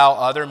they allow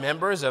other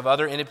members of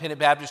other independent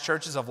Baptist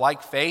churches of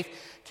like faith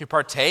to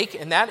partake.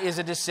 And that is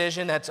a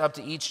decision that's up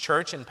to each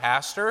church and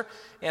pastor.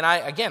 And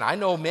I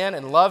know men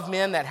and love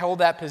men that hold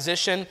that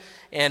position.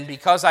 And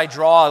because I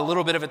draw a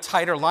little bit of a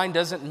tighter line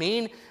doesn't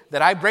mean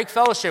that I break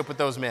fellowship with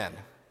those men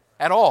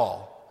at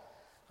all.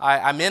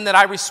 Men that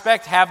I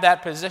respect have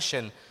that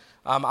position.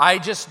 I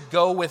just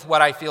go with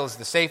what I feel is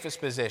the safest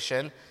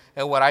position.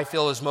 and what I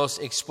feel is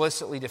most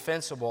explicitly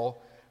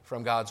defensible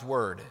from God's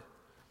Word.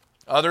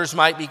 Others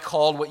might be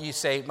called what you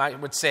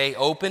would say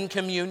open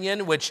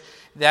communion, which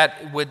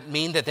that would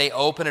mean that they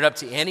open it up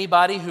to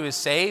anybody who is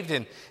saved,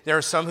 and there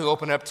are some who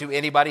open it up to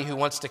anybody who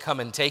wants to come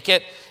and take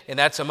it, and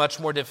that's a much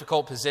more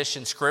difficult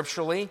position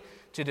scripturally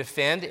to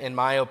defend, in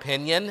my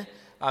opinion.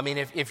 I mean,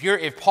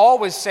 if Paul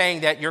was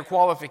saying that your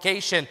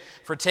qualification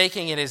for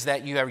taking it is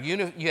that you have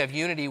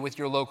unity with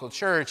your local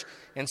church,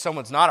 and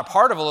someone's not a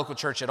part of a local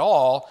church at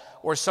all,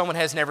 or someone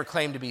has never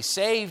claimed to be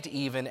saved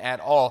even at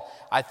all,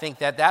 I think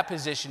that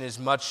position is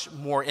much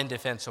more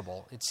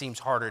indefensible. It seems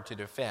harder to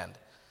defend.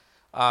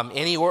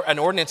 An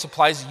ordinance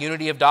applies the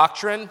unity of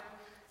doctrine,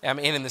 and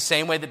in the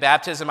same way that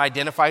baptism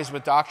identifies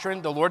with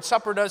doctrine, the Lord's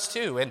Supper does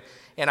too.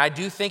 And I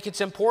do think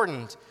it's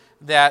important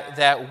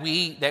that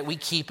we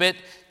keep it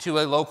to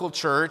a local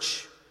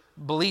church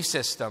belief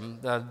system,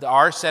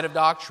 our set of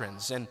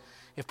doctrines. And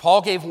if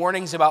Paul gave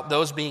warnings about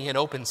those being in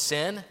open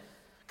sin,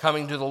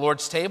 coming to the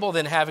Lord's table,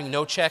 then having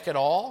no check at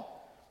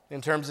all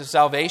in terms of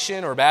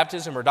salvation or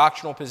baptism or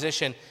doctrinal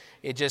position,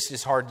 it just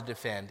is hard to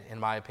defend, in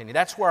my opinion.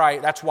 That's why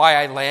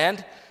I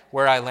land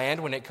where I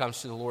land when it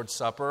comes to the Lord's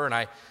Supper, and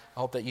I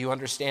hope that you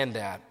understand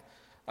that.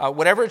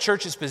 Whatever a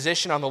church's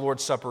position on the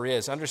Lord's Supper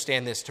is,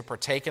 understand this: to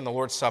partake in the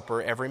Lord's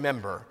Supper, every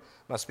member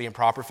must be in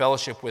proper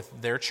fellowship with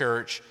their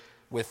church,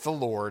 with the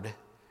Lord,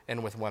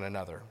 and with one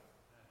another.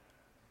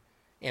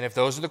 And if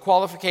those are the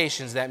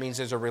qualifications, that means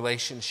there's a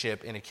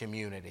relationship in a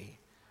community.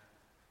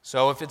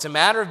 So if it's a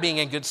matter of being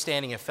in good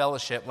standing and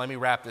fellowship, let me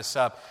wrap this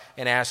up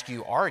and ask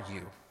you, are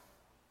you?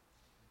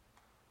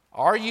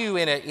 Are you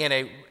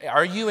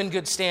in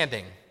good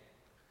standing?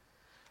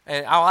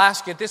 And I'll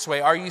ask it this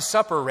way: are you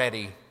supper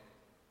ready?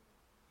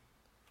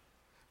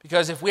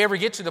 Because if we ever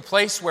get to the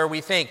place where we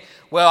think,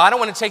 well, I don't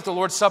want to take the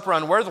Lord's Supper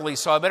unworthily,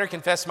 so I better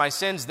confess my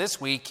sins this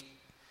week,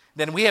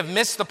 then we have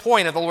missed the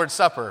point of the Lord's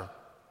Supper.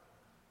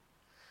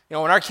 You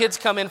know, when our kids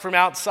come in from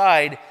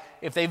outside,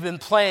 if they've been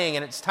playing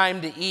and it's time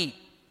to eat,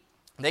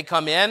 they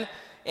come in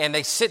and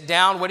they sit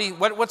down.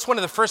 What's one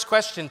of the first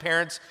questions,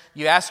 parents,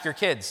 you ask your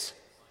kids?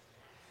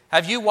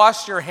 Have you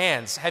washed your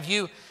hands? Have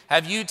you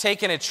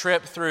taken a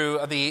trip through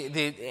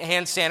the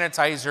hand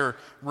sanitizer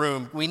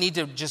room? We need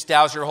to just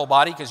douse your whole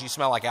body because you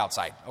smell like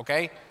outside,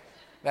 okay?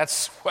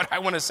 That's what I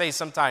want to say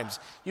sometimes.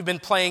 You've been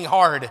playing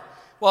hard.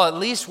 Well, at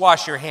least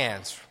wash your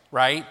hands,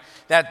 right?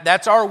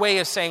 That's our way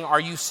of saying,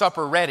 are you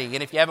supper ready?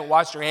 And if you haven't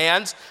washed your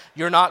hands,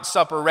 you're not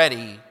supper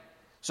ready.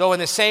 So in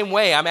the same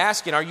way, I'm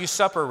asking, are you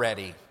supper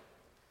ready?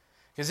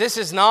 Because this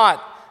is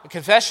not a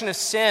confession of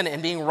sin,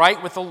 and being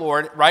right with the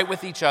Lord, right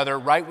with each other,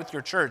 right with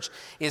your church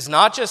is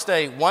not just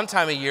a one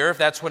time a year, if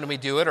that's when we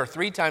do it, or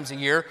 3 times a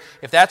year,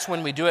 if that's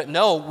when we do it.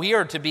 No, we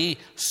are to be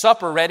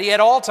supper ready at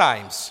all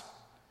times.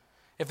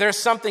 If there's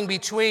something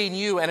between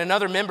you and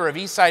another member of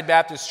Eastside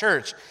Baptist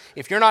Church,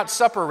 if you're not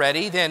supper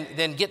ready,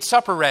 then get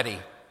supper ready.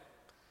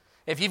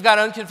 If you've got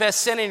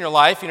unconfessed sin in your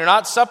life and you're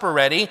not supper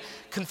ready,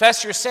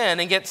 confess your sin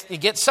and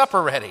get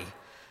supper ready.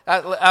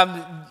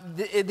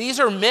 These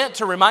are meant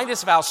to remind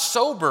us of how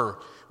sober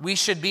we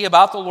should be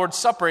about the Lord's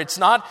Supper. It's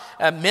not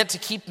meant to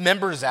keep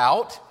members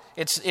out.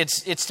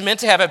 It's meant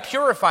to have a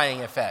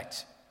purifying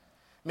effect.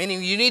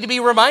 Meaning you need to be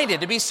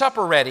reminded to be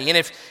supper ready. And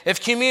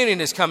if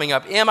communion is coming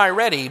up, am I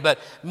ready? But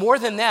more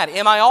than that,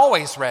 am I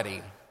always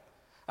ready?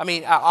 I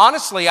mean,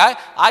 honestly,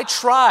 I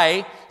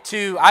try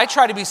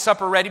to be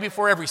supper ready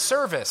before every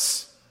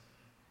service.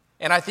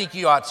 And I think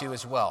you ought to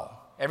as well.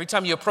 Every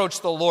time you approach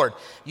the Lord,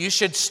 you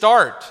should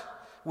start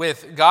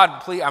with,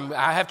 God, please,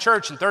 I have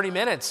church in 30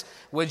 minutes.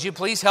 Would you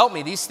please help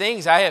me? These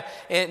things I have,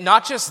 and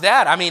not just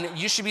that. I mean,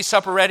 you should be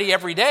supper ready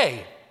every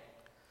day.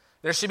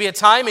 There should be a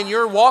time in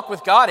your walk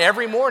with God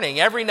every morning,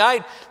 every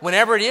night,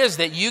 whenever it is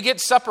that you get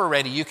supper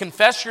ready. You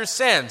confess your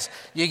sins.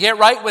 You get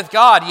right with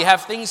God. You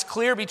have things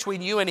clear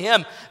between you and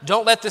Him.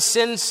 Don't let the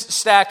sins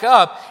stack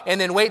up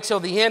and then wait till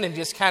the end and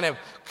just kind of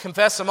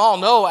confess them all.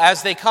 No,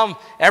 as they come,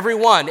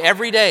 everyone,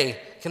 every day,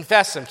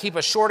 confess them. Keep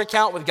a short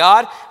account with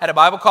God. I had a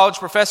Bible college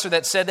professor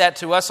that said that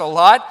to us a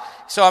lot.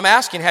 So I'm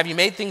asking, have you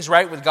made things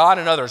right with God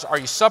and others? Are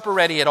you supper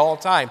ready at all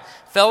time?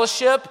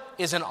 Fellowship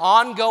is an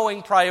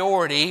ongoing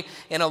priority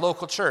in a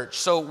local church.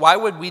 So why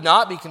would we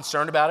not be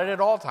concerned about it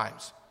at all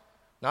times?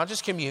 Not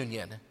just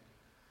communion.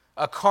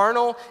 A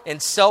carnal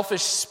and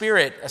selfish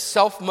spirit, a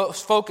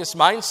self-focused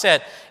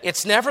mindset,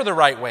 it's never the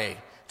right way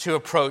to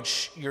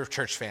approach your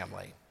church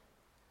family.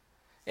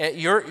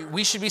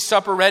 We should be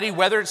supper ready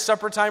whether it's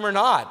supper time or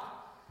not.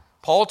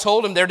 Paul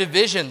told them their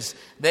divisions,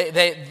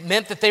 they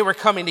meant that they were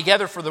coming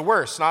together for the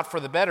worse, not for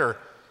the better.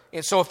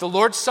 And so if the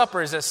Lord's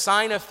Supper is a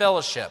sign of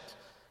fellowship,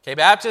 okay,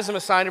 baptism a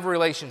sign of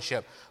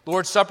relationship,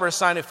 Lord's Supper a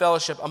sign of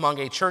fellowship among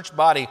a church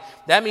body,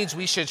 that means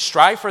we should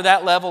strive for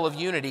that level of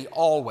unity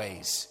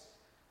always.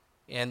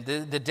 And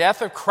the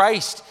death of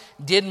Christ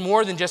did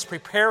more than just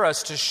prepare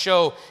us to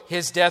show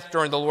His death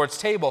during the Lord's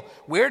table.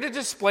 We're to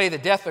display the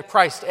death of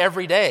Christ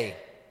every day.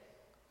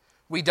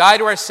 We die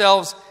to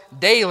ourselves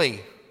daily.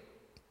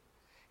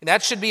 And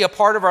that should be a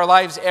part of our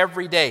lives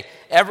every day.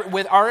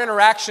 With our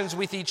interactions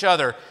with each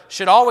other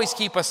should always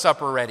keep us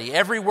supper ready.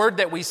 Every word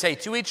that we say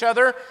to each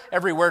other,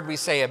 every word we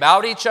say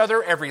about each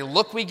other, every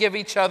look we give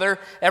each other,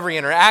 every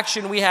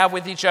interaction we have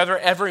with each other,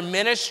 every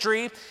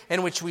ministry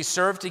in which we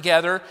serve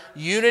together,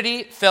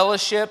 unity,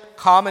 fellowship,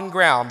 common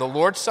ground. The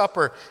Lord's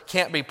Supper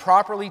can't be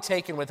properly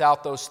taken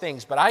without those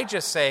things. But I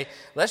just say,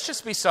 let's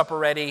just be supper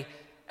ready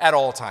at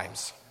all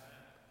times.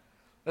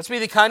 Let's be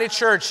the kind of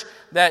church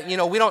that,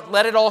 we don't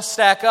let it all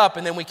stack up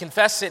and then we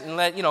confess it and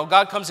let,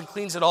 God comes and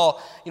cleans it all,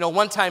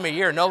 one time a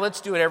year. No, let's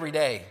do it every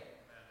day.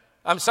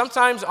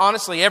 Sometimes,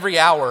 honestly, every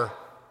hour.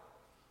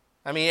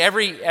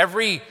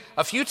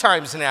 A few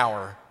times an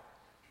hour.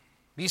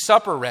 Be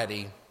supper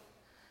ready.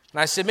 And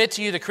I submit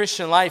to you the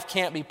Christian life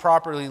can't be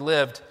properly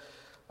lived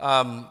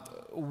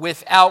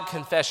without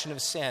confession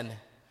of sin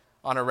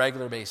on a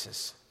regular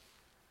basis.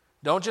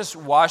 Don't just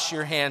wash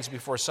your hands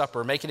before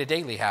supper. Make it a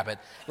daily habit.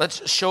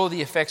 Let's show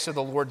the effects of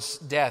the Lord's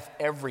death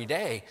every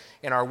day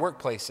in our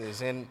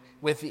workplaces and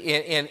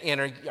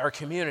in our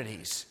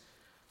communities.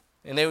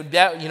 And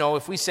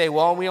if we say,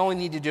 well, we only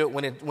need to do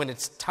it when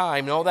it's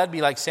time. No, that'd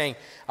be like saying,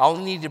 I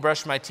only need to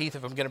brush my teeth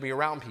if I'm going to be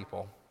around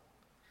people.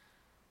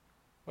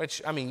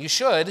 Which, you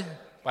should,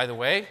 by the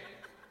way.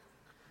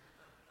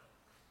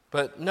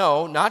 But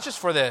no, not just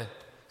for the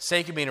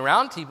sake of being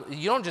around people.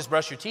 You don't just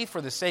brush your teeth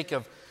for the sake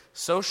of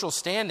social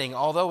standing,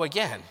 although,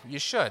 again, you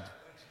should.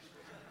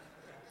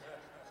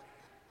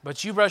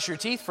 But you brush your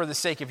teeth for the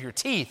sake of your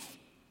teeth.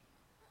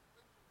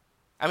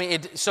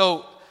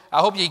 So I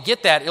hope you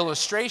get that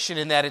illustration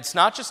in that it's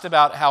not just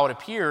about how it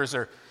appears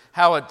or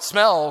how it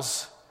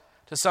smells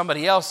to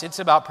somebody else. It's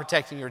about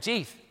protecting your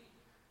teeth,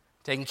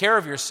 taking care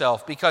of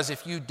yourself, because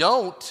if you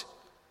don't,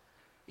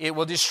 it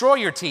will destroy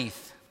your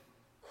teeth.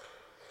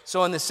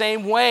 So in the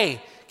same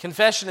way,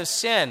 confession of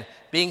sin,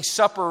 being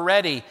supper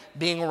ready,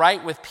 being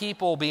right with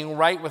people, being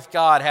right with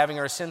God, having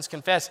our sins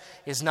confessed,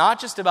 is not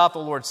just about the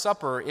Lord's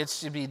Supper. It's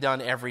to be done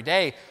every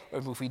day.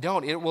 If we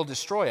don't, it will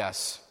destroy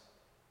us.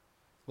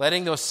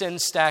 Letting those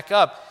sins stack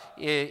up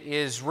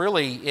is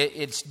really,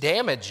 it's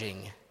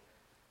damaging.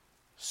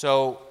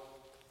 So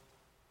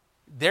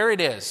there it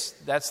is.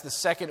 That's the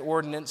second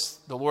ordinance,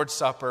 the Lord's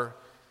Supper.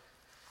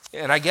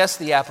 And I guess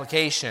the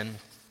application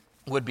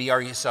would be,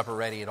 are you supper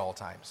ready at all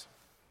times?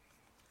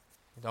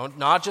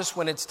 Not just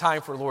when it's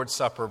time for Lord's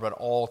Supper, but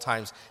all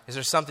times. Is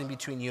there something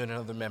between you and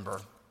another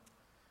member?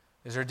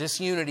 Is there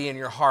disunity in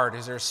your heart?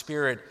 Is there a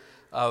spirit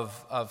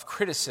of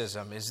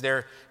criticism? Is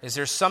there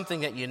something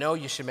that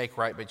you should make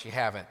right, but you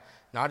haven't?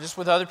 Not just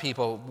with other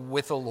people,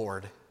 with the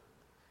Lord,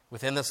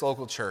 within this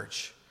local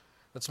church.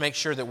 Let's make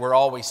sure that we're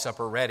always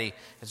supper ready.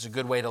 It's a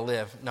good way to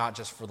live, not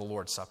just for the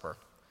Lord's Supper.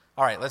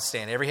 All right, let's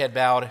stand. Every head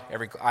bowed,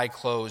 every eye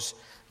closed.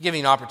 Give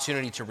you an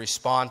opportunity to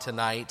respond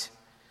tonight.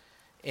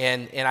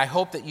 And I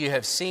hope that you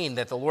have seen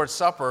that the Lord's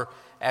Supper,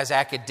 as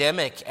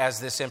academic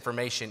as this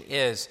information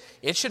is,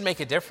 it should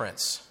make a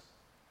difference.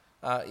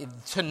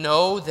 To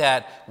know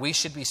that we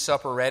should be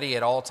supper ready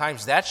at all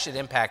times, that should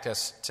impact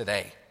us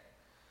today.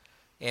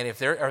 And if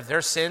there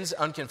are sins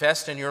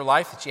unconfessed in your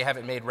life that you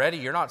haven't made ready,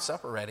 you're not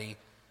supper ready.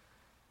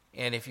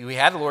 And if you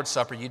had the Lord's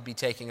Supper, you'd be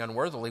taking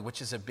unworthily, which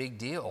is a big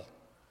deal.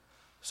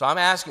 So I'm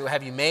asking you,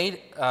 have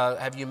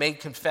you made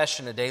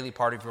confession a daily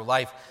part of your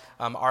life?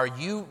 Are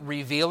you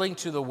revealing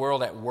to the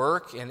world at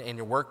work, in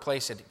your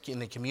workplace, in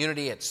the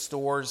community, at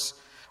stores?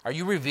 Are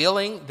you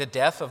revealing the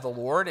death of the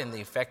Lord and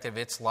the effect of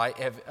it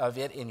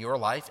in your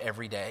life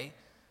every day?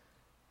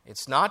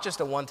 It's not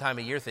just a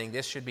one-time-a-year thing.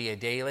 This should be a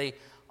daily,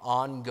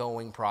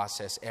 ongoing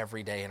process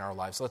every day in our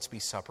lives. Let's be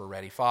supper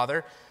ready.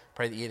 Father,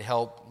 pray that you'd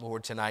help,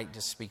 Lord, tonight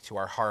to speak to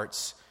our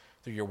hearts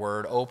through your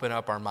word. Open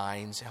up our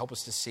minds. Help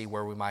us to see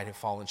where we might have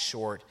fallen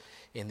short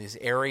in this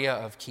area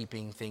of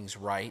keeping things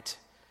right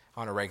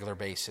on a regular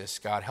basis.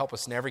 God, help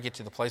us never get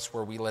to the place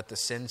where we let the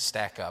sin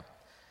stack up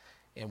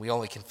and we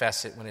only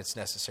confess it when it's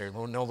necessary.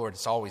 No, Lord,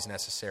 it's always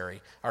necessary.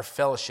 Our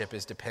fellowship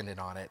is dependent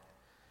on it.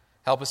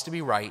 Help us to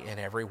be right in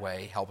every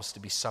way. Help us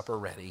to be supper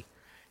ready.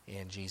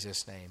 In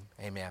Jesus' name,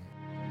 amen.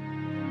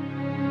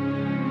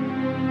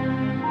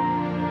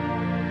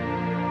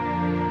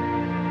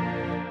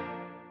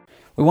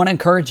 We want to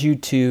encourage you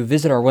to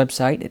visit our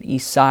website at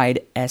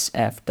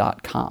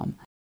eastsidesf.com.